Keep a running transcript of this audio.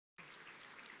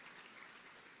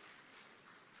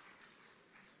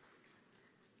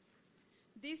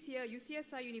This year,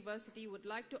 UCSI University would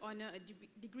like to honor a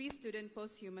degree student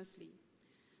posthumously.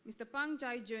 Mr. Pang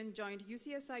JiaJun joined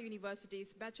UCSI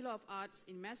University's Bachelor of Arts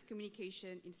in Mass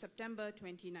Communication in September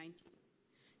 2019.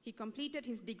 He completed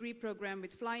his degree program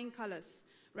with flying colors,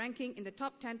 ranking in the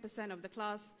top 10% of the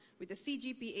class with a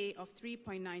CGPA of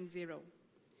 3.90.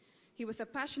 He was a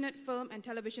passionate film and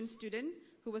television student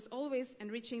who was always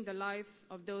enriching the lives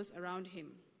of those around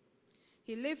him.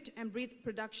 He lived and breathed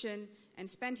production and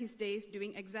spent his days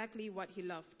doing exactly what he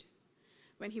loved.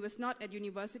 When he was not at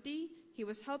university, he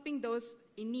was helping those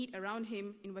in need around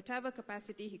him in whatever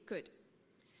capacity he could.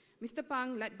 Mr.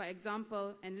 Pang led by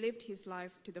example and lived his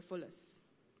life to the fullest.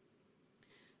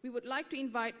 We would like to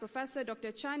invite Professor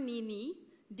Dr. Chan Ni,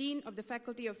 Dean of the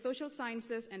Faculty of Social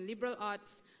Sciences and Liberal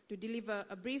Arts, to deliver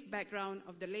a brief background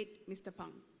of the late Mr.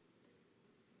 Pang.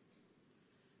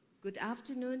 Good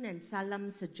afternoon and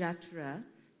salam sejahtera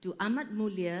to Ahmad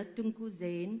Mulia Tunku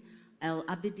Zain Al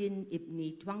Abidin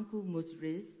Ibni Tuanku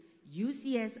Muzriz,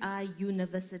 UCSI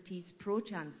University's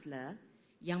Pro-Chancellor,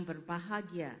 Yang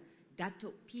Berbahagia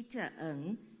Datuk Peter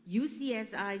Ng,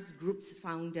 UCSI's Group's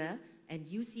Founder and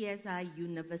UCSI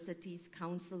University's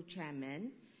Council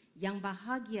Chairman, Yang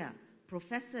Bahagia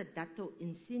Professor Datuk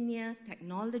Insigne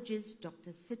Technologist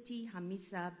Dr. Siti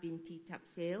Hamisa Binti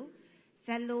Tapsel,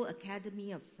 Fellow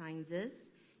Academy of Sciences,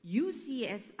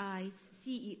 UCSI's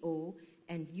CEO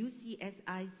and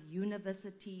UCSI's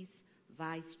University's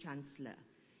Vice Chancellor,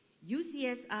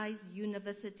 UCSI's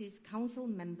University's Council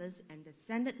members and the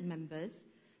Senate members,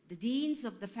 the Deans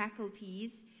of the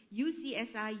faculties,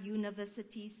 UCSI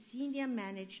University's senior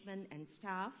management and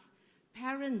staff,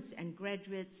 parents and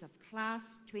graduates of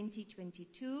Class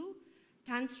 2022,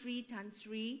 Tan Sri, Puan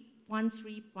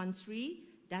Sri,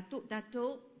 Datuk,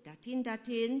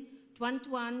 Datin,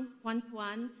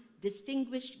 Puan,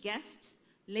 distinguished guests,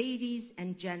 ladies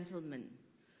and gentlemen.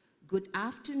 Good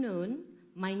afternoon.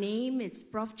 My name is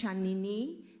Prof.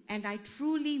 Chanini, and I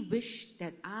truly wish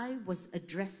that I was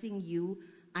addressing you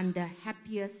under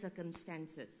happier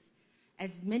circumstances.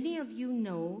 As many of you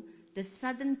know, the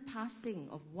sudden passing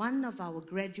of one of our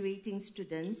graduating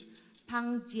students,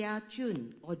 Pang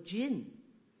JiaJun, or Jin,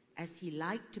 as he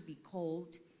liked to be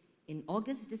called, in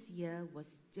August this year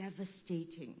was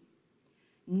devastating.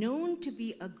 Known to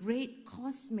be a great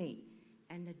classmate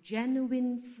and a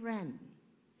genuine friend,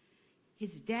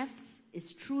 his death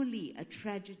is truly a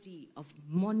tragedy of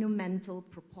monumental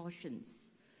proportions.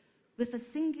 With a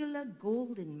singular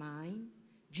goal in mind,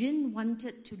 Jin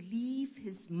wanted to leave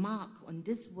his mark on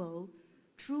this world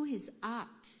through his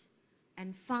art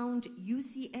and found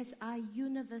UCSI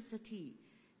University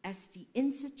as the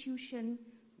institution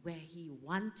where he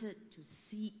wanted to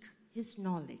seek his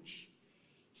knowledge.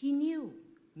 He knew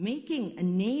making a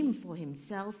name for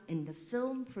himself in the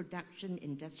film production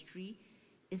industry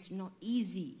is not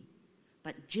easy,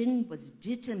 but Jin was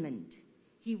determined.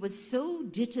 He was so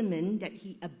determined that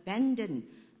he abandoned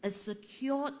a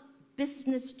secured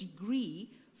business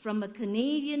degree from a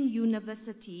Canadian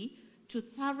university to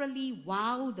thoroughly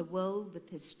wow the world with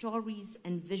his stories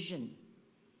and vision.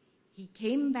 He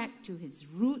came back to his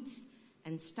roots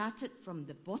and started from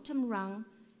the bottom rung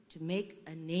to make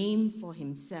a name for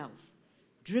himself,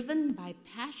 driven by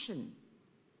passion.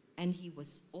 And he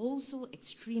was also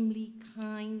extremely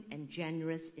kind and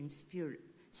generous in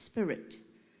spirit.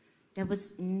 There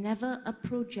was never a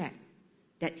project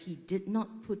that he did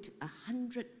not put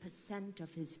 100%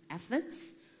 of his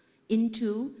efforts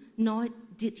into, nor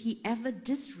did he ever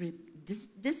disregard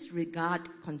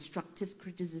constructive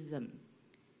criticism.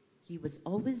 He was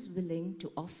always willing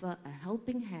to offer a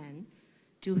helping hand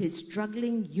to his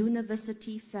struggling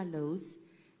university fellows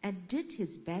and did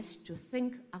his best to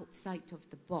think outside of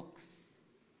the box.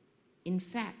 In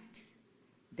fact,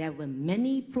 there were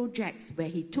many projects where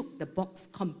he took the box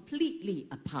completely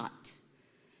apart.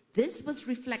 This was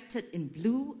reflected in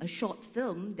Blue, a short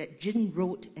film that Jin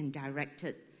wrote and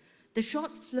directed. The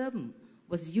short film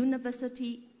was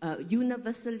universally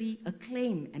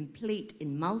acclaimed and played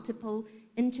in multiple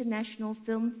international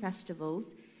film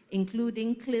festivals,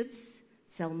 including Cliffs,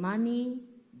 Selmani,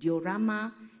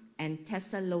 Diorama, and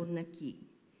Thessaloniki.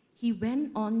 He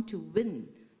went on to win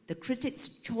the Critics'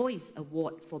 Choice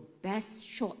Award for Best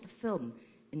Short Film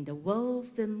in the World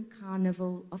Film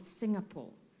Carnival of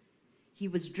Singapore. He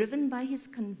was driven by his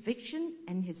conviction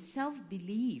and his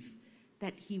self-belief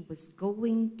that he was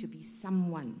going to be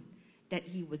someone, that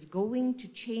he was going to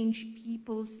change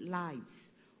people's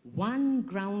lives, one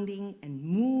grounding and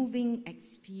moving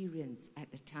experience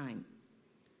at a time.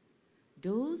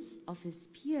 Those of his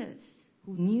peers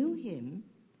who knew him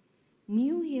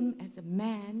as a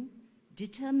man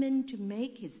determined to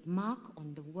make his mark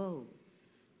on the world,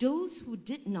 Those who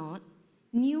did not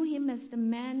knew him as the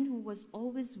man who was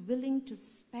always willing to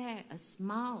spare a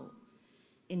smile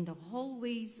in the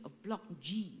hallways of Block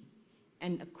G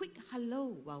and a quick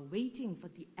hello while waiting for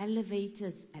the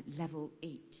elevators at level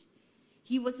 8.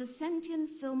 He was a sentient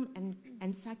film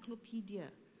encyclopedia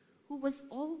who was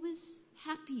always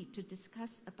happy to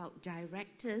discuss about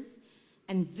directors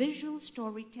and visual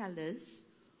storytellers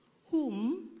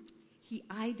whom he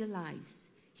idolized.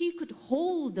 He could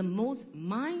hold the most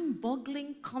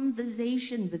mind-boggling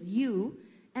conversation with you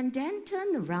and then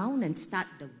turn around and start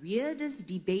the weirdest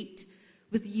debate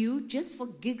with you just for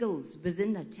giggles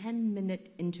within a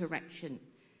 10-minute interaction.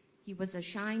 He was a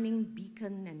shining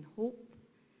beacon and hope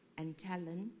and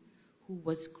talent who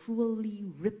was cruelly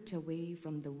ripped away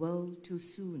from the world too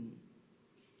soon.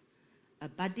 A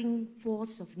budding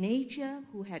force of nature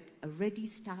who had already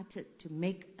started to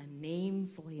make a name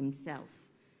for himself.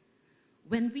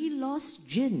 When we lost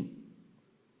Jin,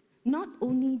 not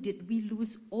only did we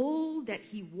lose all that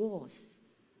he was,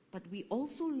 but we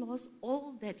also lost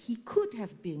all that he could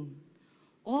have been.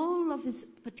 All of his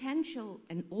potential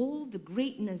and all the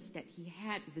greatness that he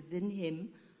had within him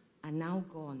are now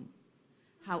gone.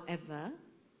 However,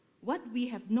 what we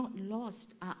have not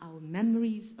lost are our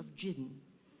memories of Jin.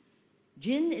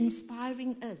 Jin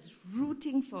inspiring us,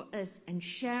 rooting for us, and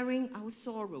sharing our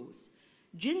sorrows.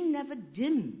 Jin never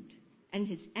dimmed, and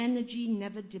his energy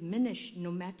never diminished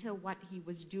no matter what he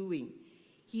was doing.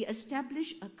 He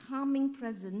established a calming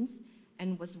presence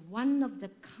and was one of the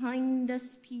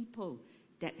kindest people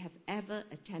that have ever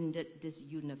attended this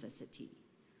university.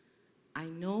 I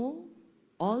know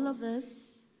all of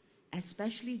us,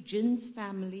 especially Jin's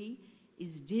family,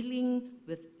 is dealing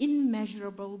with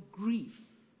immeasurable grief.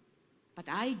 But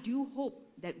I do hope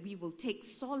that we will take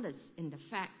solace in the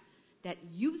fact that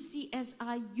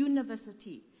UCSI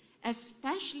University,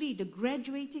 especially the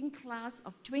graduating class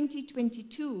of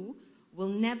 2022, will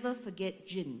never forget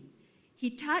Jin. He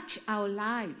touched our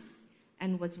lives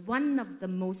and was one of the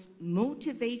most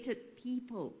motivated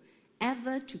people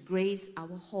ever to grace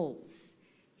our halls.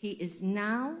 He is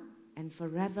now and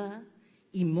forever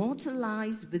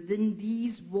immortalized within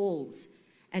these walls,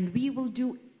 and we will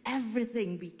do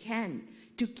everything we can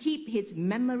to keep his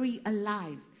memory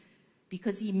alive,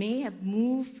 because he may have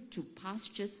moved to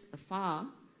pastures afar,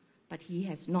 but he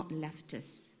has not left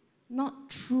us. Not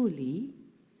truly,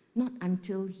 not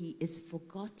until he is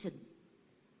forgotten.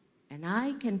 And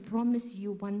I can promise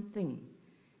you one thing: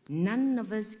 none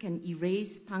of us can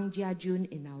erase Pang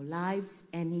JiaJun in our lives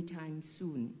anytime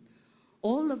soon.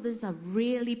 All of us are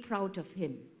really proud of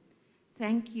him.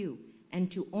 Thank you. And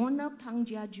to honor Pang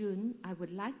JiaJun, I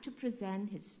would like to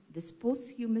present this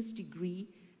posthumous degree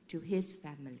to his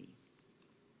family.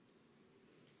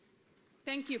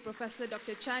 Thank you, Professor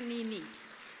Dr. Chan Nini.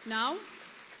 Now,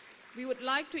 we would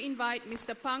like to invite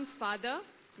Mr. Pang's father,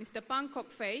 Mr. Pang Kok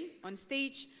Fei, on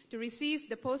stage to receive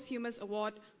the posthumous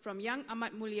award from Young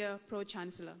Ahmad Mulia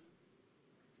Pro-Chancellor.